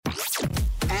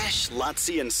Ash,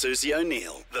 Lutzi and Susie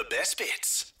O'Neill. The best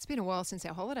bits. It's been a while since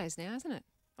our holidays now, hasn't it?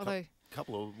 Although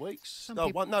Couple of weeks. Some No,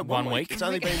 people- one week. It's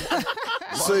only been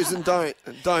Susan,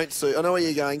 don't, Sue. I know where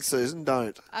you're going, Susan.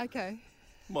 Don't. okay.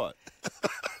 what?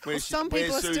 some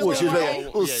people are Susie? still Well, she was away.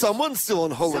 like, well, Yes. someone's still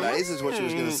on holidays, is what she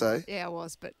was going to say. Yeah, I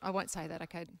was, but I won't say that,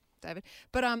 okay, David.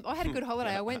 But I had a good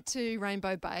holiday. I went to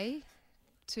Rainbow Bay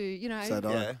to, So did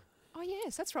I. Yeah. Oh,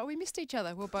 yes, that's right. We missed each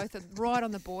other. We were both right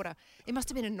on the border. It must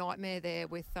have been a nightmare there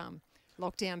with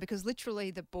lockdown because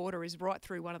literally the border is right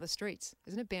through one of the streets.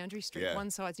 Isn't it Boundary Street? Yeah. One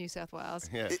side's New South Wales.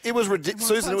 Yeah. It was ridiculous,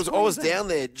 Susan. I was down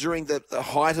there during the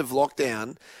height of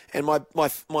lockdown, and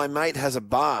my mate has a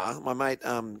bar. My mate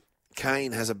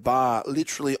Kane has a bar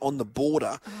literally on the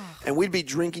border, and we'd be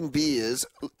drinking beers,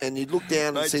 and you'd look down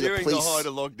and Mate, see the during police. the height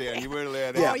of lockdown, you weren't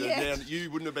allowed Yeah. out Oh, yeah. down.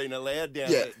 You wouldn't have been allowed down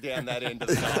Yeah. down that end of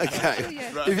the night. Okay,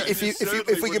 Yeah. Right. if You certainly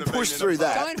we can wouldn't have push been in through a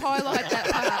pub. that. Don't highlight that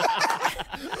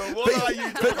part. What are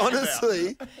you But talking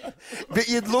honestly, but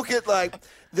you'd look at like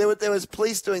there was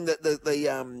police doing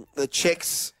the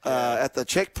checks at the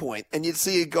checkpoint, and you'd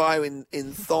see a guy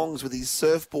in thongs with his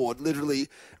surfboard, literally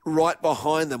right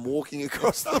behind them, walking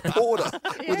across the border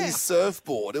with Yeah. his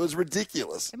surfboard. It was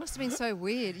ridiculous. It must have been so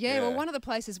weird. Yeah, Yeah. well, one of the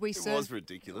places we It surfed. was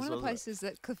ridiculous, One of the wasn't it? places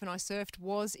that Cliff and I surfed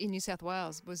was in New South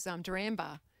Wales, was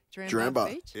Duranbar. Duranbar.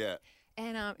 Beach. Yeah.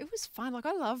 And it was fun. Like,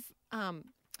 I love, I'm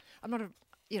not a,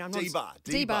 I'm not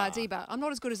D-bar, D-bar. I'm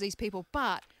not as good as these people,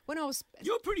 but when I was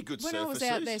You're a pretty good when surfer, I was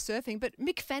out Suze. there surfing, but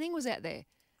Mick Fanning was out there.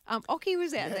 Ockie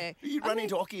was out there. You I run mean-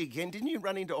 into Ockie again, didn't you?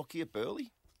 Run into Ockie at Burleigh?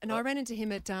 And I ran into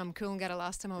him at Coolangatta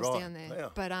last time I was Right, down there. yeah.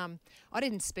 But I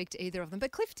didn't speak to either of them.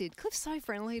 But Cliff did. Cliff's so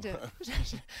friendly to. I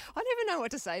never know what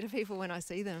to say to people when I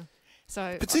see them.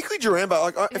 So Particularly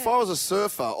Duranbar. Like, if Yeah. I was a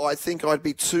surfer, I think I'd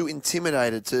be too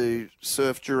intimidated to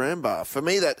surf Duranbar. For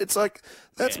me,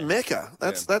 that's Mecca.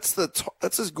 That's that's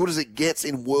as good as it gets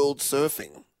in world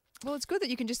surfing. well, it's good that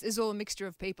you can just. There's all a mixture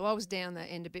of people. I was down the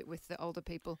end a bit with the older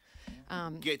people.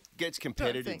 Gets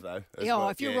competitive, though. as Yeah, well.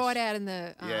 if you're Yes. right out in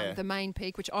Yeah. the main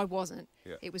peak, which I wasn't,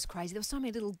 Yeah. it was crazy. There were so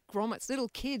many little grommets, little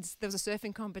kids. There was a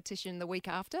surfing competition the week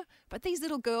after, but these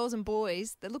little girls and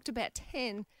boys that looked about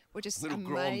 10 were just Little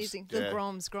groms, amazing. yeah. Little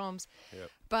groms.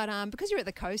 Yep. But because you're at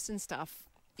the coast and stuff,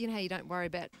 you know how you don't worry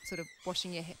about sort of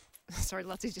washing your hair. Sorry,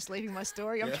 Lutzie's just leaving my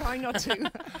story. I'm trying not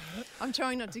to. I'm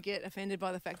trying not to get offended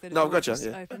by the fact that No, a I've door got you, just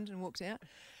yeah. opened and walked out.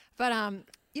 But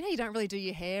you know, you don't really do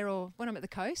your hair, or when I'm at the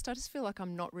coast, I just feel like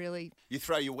I'm not really. You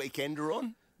throw your weekender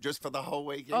on just for the whole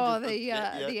weekend? Oh, Just- the like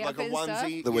a outfit and stuff?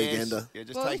 onesie? The Yes. weekender. Yeah,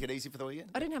 just Well, take it easy for the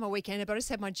weekend. I didn't have my weekender, but I just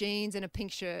had my jeans and a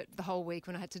pink shirt the whole week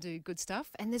when I had to do good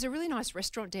stuff. And there's a really nice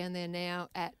restaurant down there now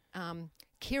at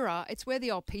Kirra. It's where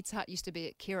the old Pizza Hut used to be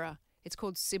at Kirra. It's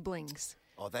called Siblings.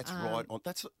 Oh, that's right on.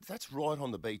 That's right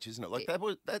on the beach, isn't it? Like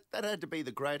that had to be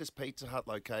the greatest Pizza Hut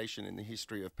location in the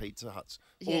history of Pizza Huts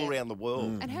Yeah. all around the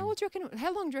world. And how long do you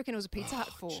reckon it was a Pizza Hut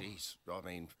for? Jeez, I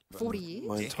mean, 40 years?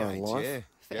 My entire decades, life. Yeah.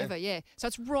 Forever, yeah. So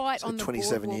it's right So on the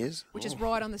 27 boardwalk, years? which is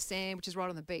right on the sand, which is right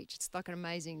on the beach. It's like an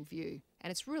amazing view, and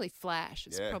it's really flash.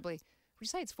 It's Yeah. probably. Would you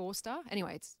say it's 4-star?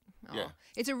 Anyway, Yeah.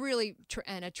 it's a really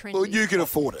and a trendy. Well, you can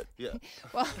afford it. Yeah.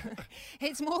 Well,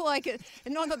 it's more like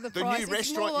not the The price. new It's more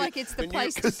restaurant, like it's the the new-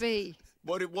 place to be.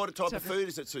 What type of food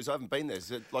is it, Suze? I haven't been there. Is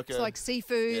it like It's a like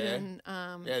seafood yeah. and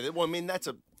Well, I mean, that's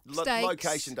a Steaks.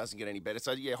 location doesn't get any better.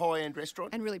 So yeah, high-end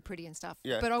restaurant. and really pretty and stuff.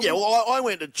 Yeah. But Yeah, well, I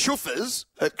went to Chuffers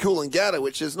at Coolangatta,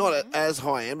 which is not as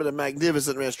high-end, but a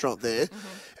magnificent restaurant there.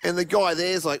 And the guy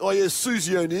there's like, oh, yeah,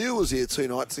 Susie O'Neill was here 2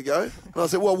 nights ago. And I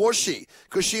said, well, was she?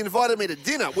 Because she invited me to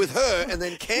dinner with her and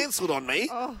then cancelled on me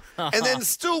and then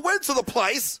still went to the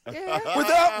place Yeah.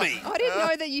 without me. I didn't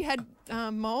know that you had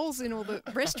moles in all the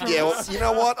restaurants. Yeah, well, you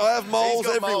know what? I have moles He's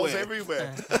got everywhere. moles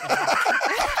everywhere.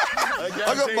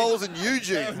 I got moles in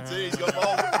Eugene. He's got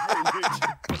moles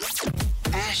everywhere.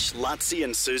 Ash, Lutzi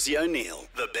and Susie O'Neill.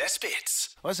 The best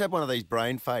bits. I just had one of these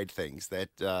brain fade things that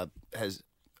has.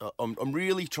 I'm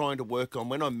really trying to work on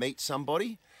when I meet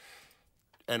somebody,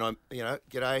 and I'm,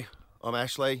 g'day, I'm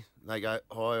Ashley. And they go,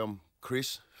 hi, I'm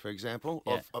Chris, for example.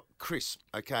 Yeah. Chris,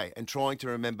 okay, and trying to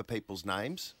remember people's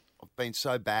names. I've been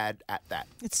so bad at that.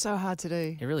 It's so hard to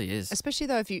do. It really is. Especially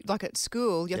though, if you like at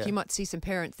school, Yeah. you might see some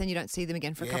parents, then you don't see them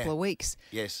again for a Yeah. couple of weeks,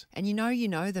 Yes, and you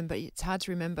know them, but it's hard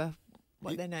to remember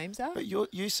what their names are. but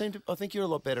you seem to. I think you're a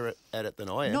lot better at it than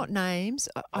I am. Not names.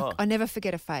 Oh. I never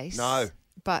forget a face. No.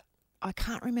 but I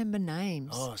can't remember names.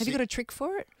 Oh, Have see- you got a trick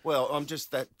for it? Well, I'm just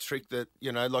that trick that,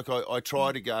 like I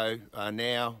try to go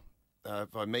now,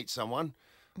 if I meet someone,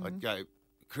 I'd go,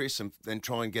 Chris, and then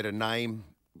try and get a name.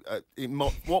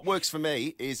 What works for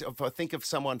me is if I think of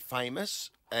someone famous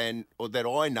or that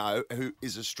I know who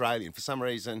is Australian. For some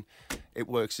reason, it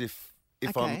works if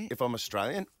Okay. I'm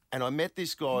Australian. and I met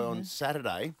this guy on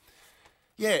Saturday.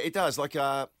 Yeah, it does. Like, if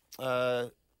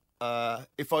I'm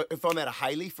at a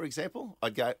Hayley, for example,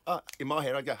 I'd go, in my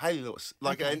head, I'd go, Hayley Lewis.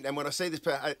 Like, and when I see this,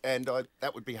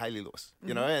 that would be Hayley Lewis,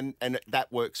 you know, and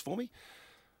that works for me.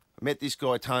 I met this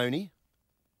guy, Tony,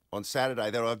 on Saturday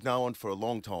that I've known for a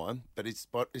long time, but it's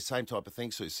the same type of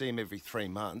thing. So you see him every 3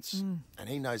 months, and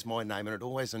he knows my name, and it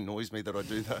always annoys me that I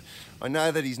do that. I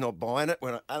know that he's not buying it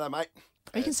when hello, mate.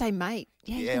 Or you can say mate.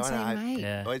 Yeah, you can I say know. mate.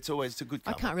 Yeah. It's a good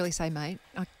I couple. can't really say mate.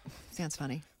 Sounds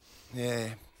funny.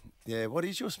 Yeah. What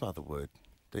is your smother word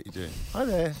that you do? Hi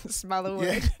there. Smother word.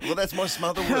 Yeah. Well, that's my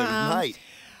smother word, mate.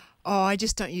 Oh, I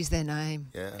just don't use their name.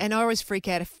 Yeah. And I always freak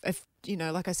out if you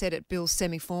know, like I said at Bill's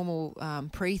semi-formal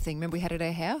pre-thing, remember we had it at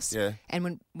our house? Yeah.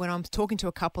 And when I'm talking to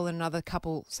a couple and another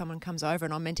couple, someone comes over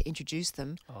and I'm meant to introduce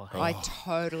them, I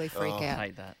totally freak out. I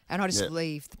hate that. And I just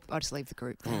leave. I just leave the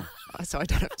group. So I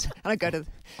don't have to. I go to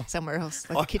somewhere else,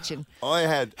 like the kitchen.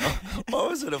 I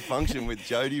was at a function with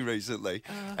Jody recently,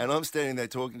 and I'm standing there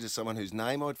talking to someone whose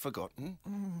name I'd forgotten,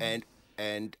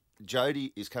 and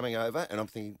Jody is coming over, and I'm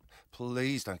thinking,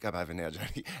 please don't come over now,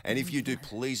 Jody. And if you do,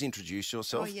 please introduce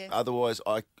yourself. Oh, yes. Otherwise,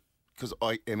 because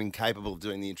I am incapable of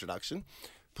doing the introduction.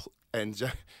 And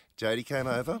Jody came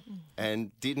over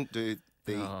and didn't do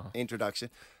the introduction.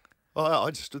 Oh,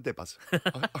 I just stood there, Buzz.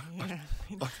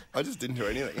 I just didn't do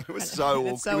anything. It was so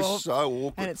awkward. It was so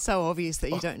awkward. And it's so obvious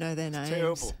that you don't know their names.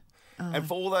 Terrible. And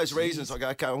for all those reasons, I go,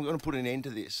 okay, I'm going to put an end to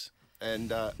this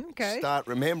and start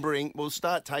remembering. We'll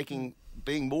start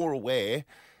being more aware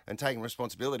and taking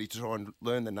responsibility to try and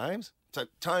learn the names. So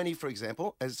Tony, for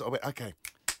example, as I went, okay,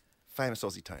 famous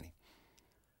Aussie Tony.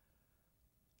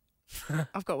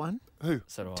 I've got one. Who?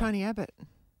 So do I. Tony Abbott.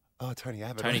 Oh, Tony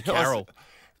Abbott. Tony Carroll.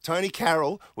 Tony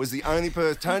Carroll was the only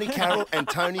person. Tony Carroll and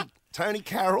Tony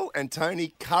Carroll and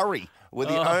Tony Curry were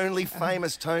the only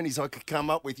famous Tonys I could come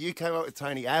up with. You came up with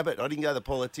Tony Abbott. I didn't go the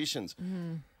politicians.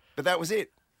 But that was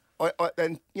it.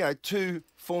 And, you know, 2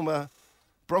 former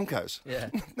Broncos.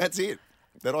 Yeah. That's it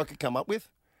that I could come up with.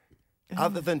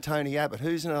 Other than Tony Abbott,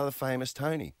 who's another famous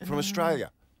Tony from Australia?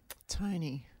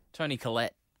 Tony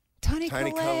Collette.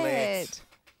 Collette.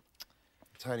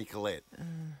 Tony Collette.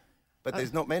 But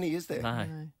there's not many, is there? No.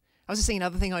 I was just thinking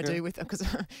another thing I do with, because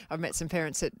I've met some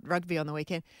parents at rugby on the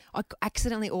weekend. I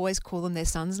accidentally always call them their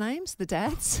sons' names, the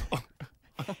dads.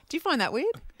 Do you find that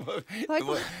weird? Like,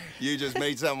 What, you just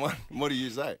meet someone. What do you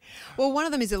say? well, one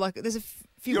of them is like there's a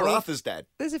few. You're Arthur's dad.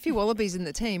 There's a few Wallabies in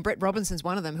the team. Brett Robinson's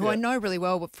one of them, who I know really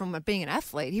well from being an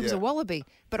athlete. He was a Yeah. Wallaby,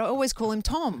 but I always call him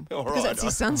Tom All because right. that's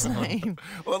his son's name.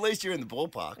 Well, at least you're in the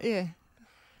ballpark. Yeah.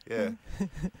 Yeah.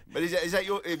 But is that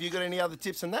your? Have you got any other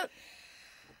tips on that?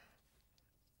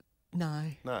 No.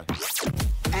 No.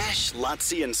 Ash,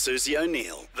 Lutzi, and Susie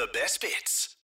O'Neill. The best bits.